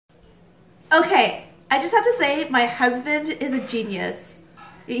Okay, I just have to say, my husband is a genius.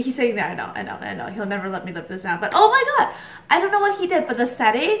 He's saying that, I know. He'll never let me live this down. But oh my god, I don't know what he did, but the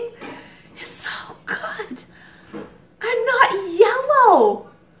setting is so good. I'm not yellow.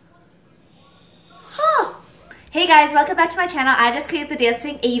 Huh. Hey guys, welcome back to my channel. I just came the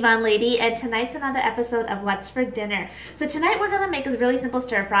dancing Avon lady, and tonight's another episode of What's for Dinner. So tonight we're gonna make a really simple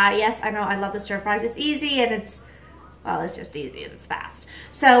stir fry. Yes, I know, I love the stir fries. It's easy and it's just easy and it's fast.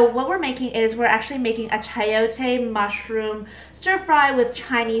 So what we're making is we're actually making a chayote mushroom stir fry with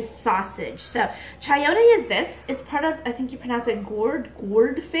Chinese sausage. So chayote is this. It's part of, I think you pronounce it gourd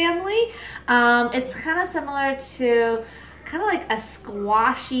family. It's kind of similar to kind of like a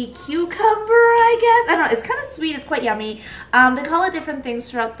squashy cucumber, I guess. I don't know, it's kind of sweet, it's quite yummy. They call it different things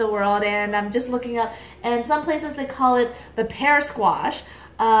throughout the world, and I'm just looking up, and some places they call it the pear squash,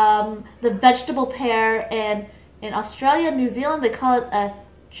 the vegetable pear, and in Australia, New Zealand, they call it a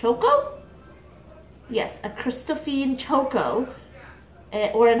choco? Yes, a Christophine choco.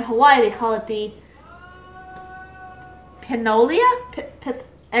 Or in Hawaii, they call it the pinolia?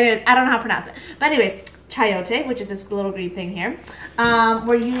 Anyways, I don't know how to pronounce it. But anyways, chayote, which is this little green thing here.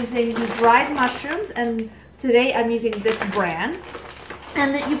 We're using the dried mushrooms, and today I'm using this brand.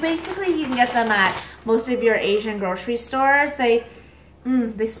 And you can get them at most of your Asian grocery stores. They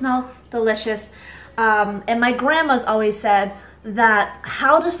smell delicious. And my grandma's always said that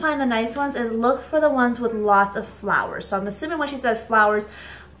how to find the nice ones is look for the ones with lots of flowers. So I'm assuming when she says flowers,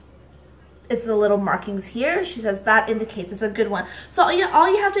 it's the little markings here. She says that indicates it's a good one. So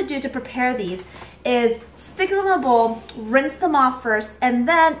all you have to do to prepare these is stick them in a bowl, rinse them off first, and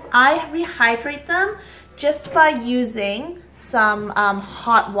then I rehydrate them just by using some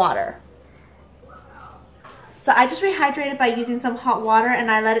hot water. So I just rehydrated by using some hot water,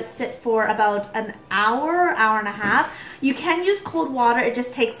 and I let it sit for about an hour and a half. You can use cold water, it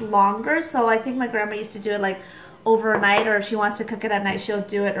just takes longer. So I think my grandma used to do it like overnight, or if she wants to cook it at night, she'll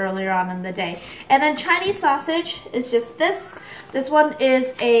do it earlier on in the day. And then Chinese sausage is just this. This one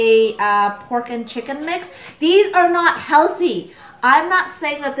is a pork and chicken mix. These are not healthy. I'm not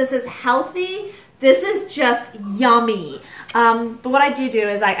saying that this is healthy. This is just yummy. But what I do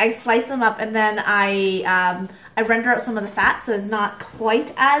is I slice them up, and then I render out some of the fat, so it's not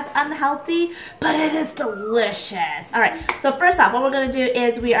quite as unhealthy, but it is delicious. All right, so first off, what we're gonna do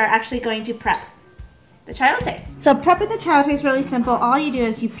is we are actually going to prep the chayote. So prepping the chayote is really simple. All you do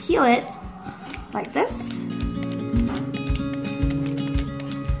is you peel it like this.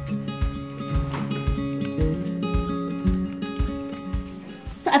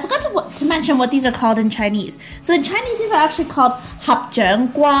 So I forgot to mention what these are called in Chinese. So in Chinese, these are actually called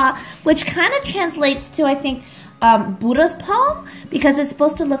hapzhengguo, which kind of translates to, I think, Buddha's palm, because it's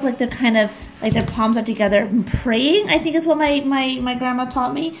supposed to look like they're kind of, like their palms are together and praying, I think is what my grandma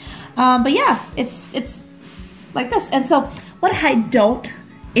taught me. But yeah, it's like this. And so what I don't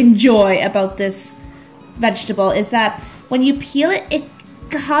enjoy about this vegetable is that when you peel it, it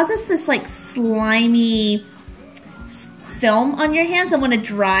causes this like slimy film on your hands, and when it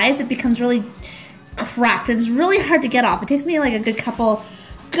dries, it becomes really cracked. It's really hard to get off. It takes me like a good couple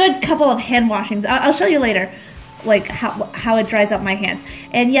of hand washings. I'll show you later, like how it dries up my hands.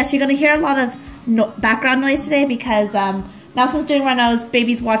 And yes, you're gonna hear a lot of background noise today because Nelson's doing right now is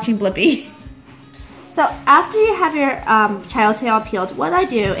baby's watching Blippi. So after you have your chayote all peeled, what I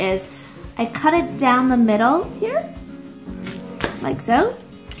do is I cut it down the middle here, like so,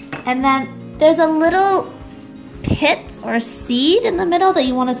 and then there's a little pit or a seed in the middle that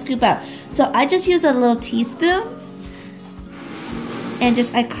you want to scoop out. So I just use a little teaspoon and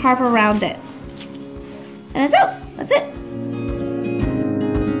I carve around it. And that's it. That's it.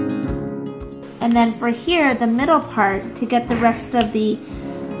 And then for here, the middle part, to get the rest of the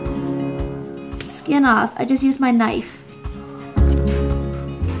skin off, I just use my knife.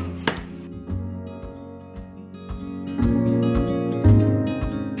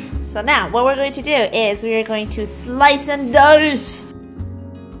 So now, what we're going to do is we are going to slice and dice.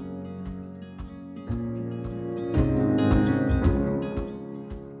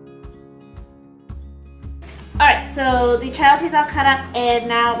 Alright, so the chayote is all cut up, and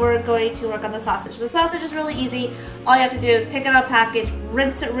now we're going to work on the sausage. The sausage is really easy. All you have to do, take it out of the package,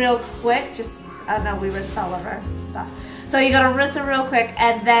 rinse it real quick. I don't know, we rinse all of our stuff. So you gotta rinse it real quick,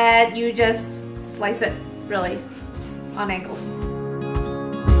 and then you just slice it really on angles.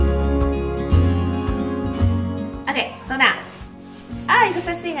 Okay, so now, you can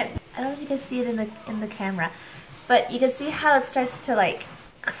start seeing it. I don't know if you can see it in the camera, but you can see how it starts to like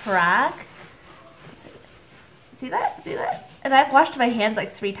crack. See that? See that? And I've washed my hands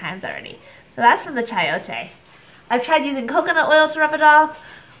like 3 times already. So that's from the chayote. I've tried using coconut oil to rub it off,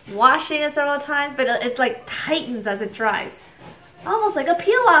 washing it several times, but it like tightens as it dries. Almost like a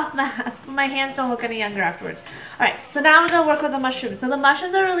peel-off mask, but my hands don't look any younger afterwards. Alright, so now I'm going to work with the mushrooms. So the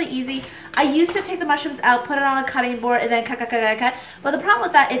mushrooms are really easy. I used to take the mushrooms out, put it on a cutting board, and then cut. But the problem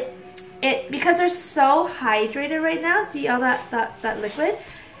with that, because they're so hydrated right now, see all that liquid?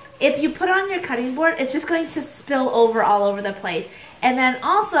 If you put it on your cutting board, it's just going to spill over all over the place. And then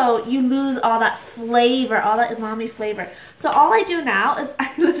also, you lose all that flavor, all that umami flavor. So all I do now is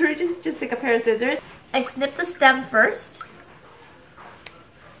I literally just take a pair of scissors. I snip the stem first.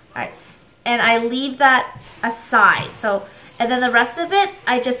 Alright, and I leave that aside. So, and then the rest of it,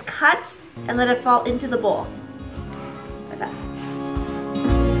 I just cut and let it fall into the bowl. Like that.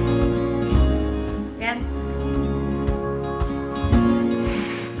 Again.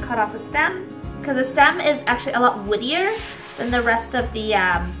 Cut off the stem, because the stem is actually a lot woodier than the rest of the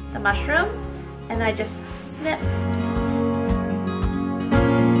mushroom. And then I just snip.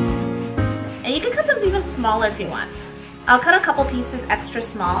 And you can cut them even smaller if you want. I'll cut a couple pieces extra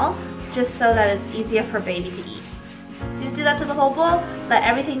small, just so that it's easier for baby to eat. So just do that to the whole bowl. Let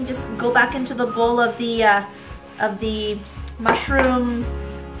everything just go back into the bowl of the mushroom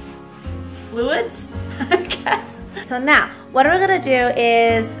fluids, I guess. So now, what we're gonna do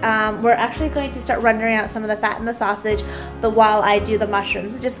is we're actually going to start rendering out some of the fat in the sausage, but while I do the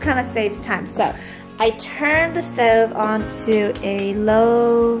mushrooms, it just kind of saves time. So I turn the stove onto a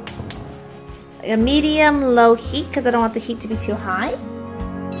medium-low heat because I don't want the heat to be too high.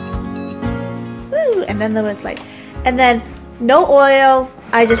 Woo! And then there was like, and then no oil.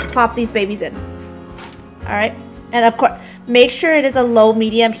 I just plop these babies in. All right, and of course, make sure it is a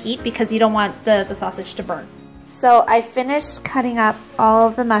low-medium heat because you don't want the sausage to burn. So I finished cutting up all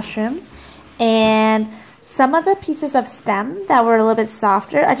of the mushrooms, and some of the pieces of stem that were a little bit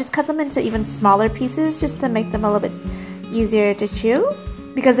softer, I just cut them into even smaller pieces just to make them a little bit easier to chew,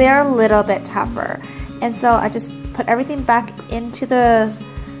 because they are a little bit tougher. And so I just put everything back into the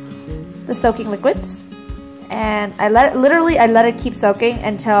soaking liquids, and I let it keep soaking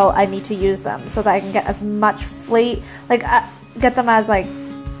until I need to use them, so that I can get as much get them as like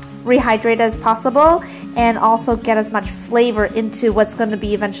rehydrated as possible, and also get as much flavor into what's going to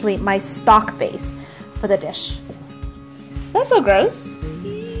be eventually my stock base for the dish. That's so gross.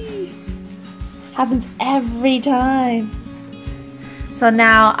 Happens every time. So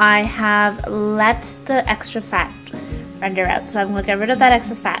now I have let the extra fat render out. So I'm going to get rid of that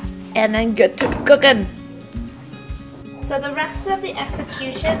excess fat and then get to cooking. So the rest of the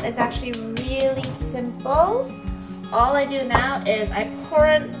execution is actually really simple. All I do now is I pour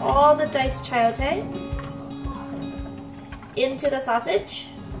in all the diced chayote into the sausage.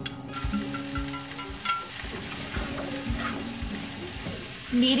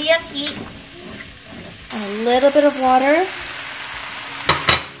 Medium heat, and a little bit of water.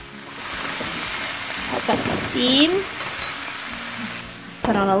 Let that steam.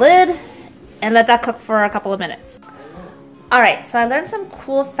 Put on a lid and let that cook for a couple of minutes. Alright, so I learned some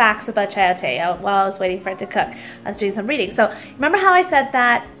cool facts about chayote while I was waiting for it to cook. I was doing some reading. So remember how I said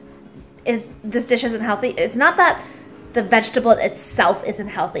that this dish isn't healthy? It's not that the vegetable itself isn't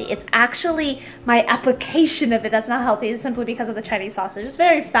healthy. It's actually my application of it that's not healthy. It's simply because of the Chinese sausage. It's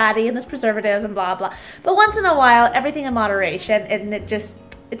very fatty and there's preservatives and blah blah. But once in a while, everything in moderation, and it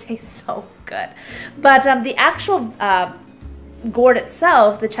tastes so good. But the actual gourd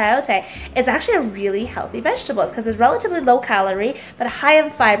itself, the chayote, is actually a really healthy vegetable because it's relatively low calorie, but high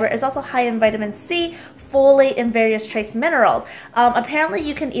in fiber. It's also high in vitamin C, folate, and various trace minerals. Apparently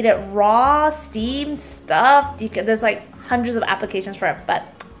you can eat it raw, steamed, stuffed. There's like hundreds of applications for it, but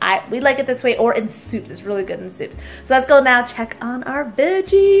we like it this way, or in soups. It's really good in soups. So let's go now check on our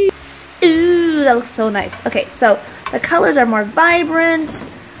veggies. Ooh, that looks so nice. Okay, so the colors are more vibrant.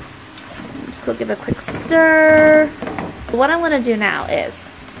 Just go give it a quick stir. What I'm going to do now is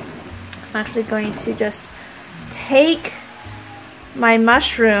I'm actually going to just take my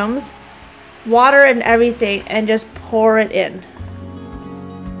mushrooms, water and everything, and just pour it in.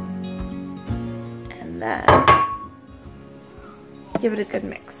 And then give it a good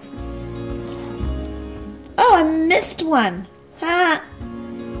mix. Oh, I missed one. Ha!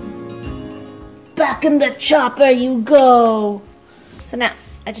 Back in the chopper you go. So now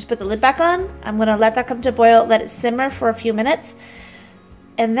I just put the lid back on. I'm going to let that come to boil, let it simmer for a few minutes.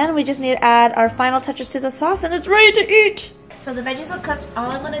 And then we just need to add our final touches to the sauce, and it's ready to eat. So the veggies are cooked.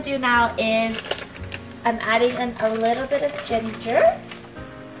 All I'm going to do now is I'm adding in a little bit of ginger.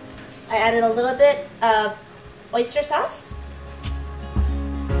 I added a little bit of oyster sauce.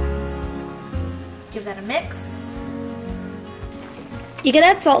 Give that a mix. You can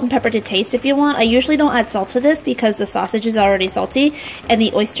add salt and pepper to taste if you want. I usually don't add salt to this because the sausage is already salty and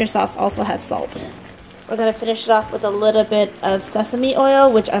the oyster sauce also has salt. We're going to finish it off with a little bit of sesame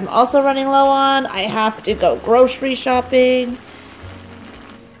oil, which I'm also running low on. I have to go grocery shopping.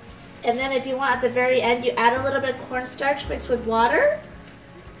 And then if you want at the very end, you add a little bit of cornstarch mixed with water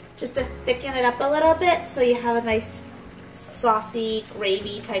just to thicken it up a little bit so you have a nice saucy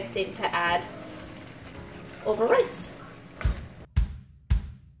gravy type thing to add over rice.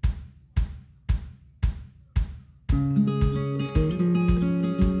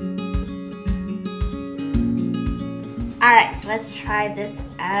 Alright, so let's try this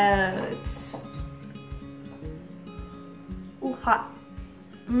out. Ooh, hot.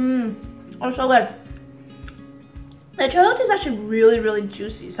 Oh, so good. The chayote is actually really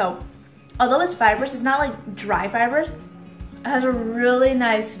juicy. So, although it's fibrous, it's not like dry fibers. It has a really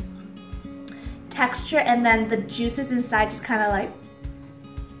nice texture, and then the juices inside just kind of like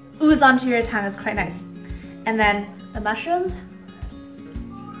ooze onto your tongue. It's quite nice. And then the mushrooms.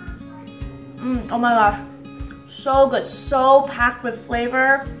 Oh my gosh. So good, so packed with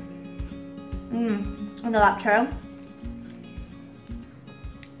flavor. And the lap.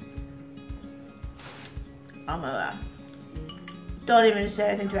 Oh my god. Don't even say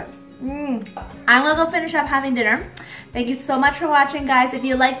anything to it. I'm gonna go finish up having dinner. Thank you so much for watching, guys. If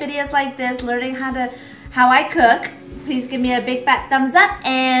you like videos like this, learning how I cook, please give me a big fat thumbs up.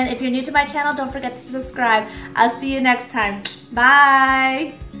 And if you're new to my channel, don't forget to subscribe. I'll see you next time.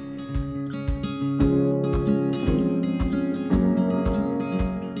 Bye.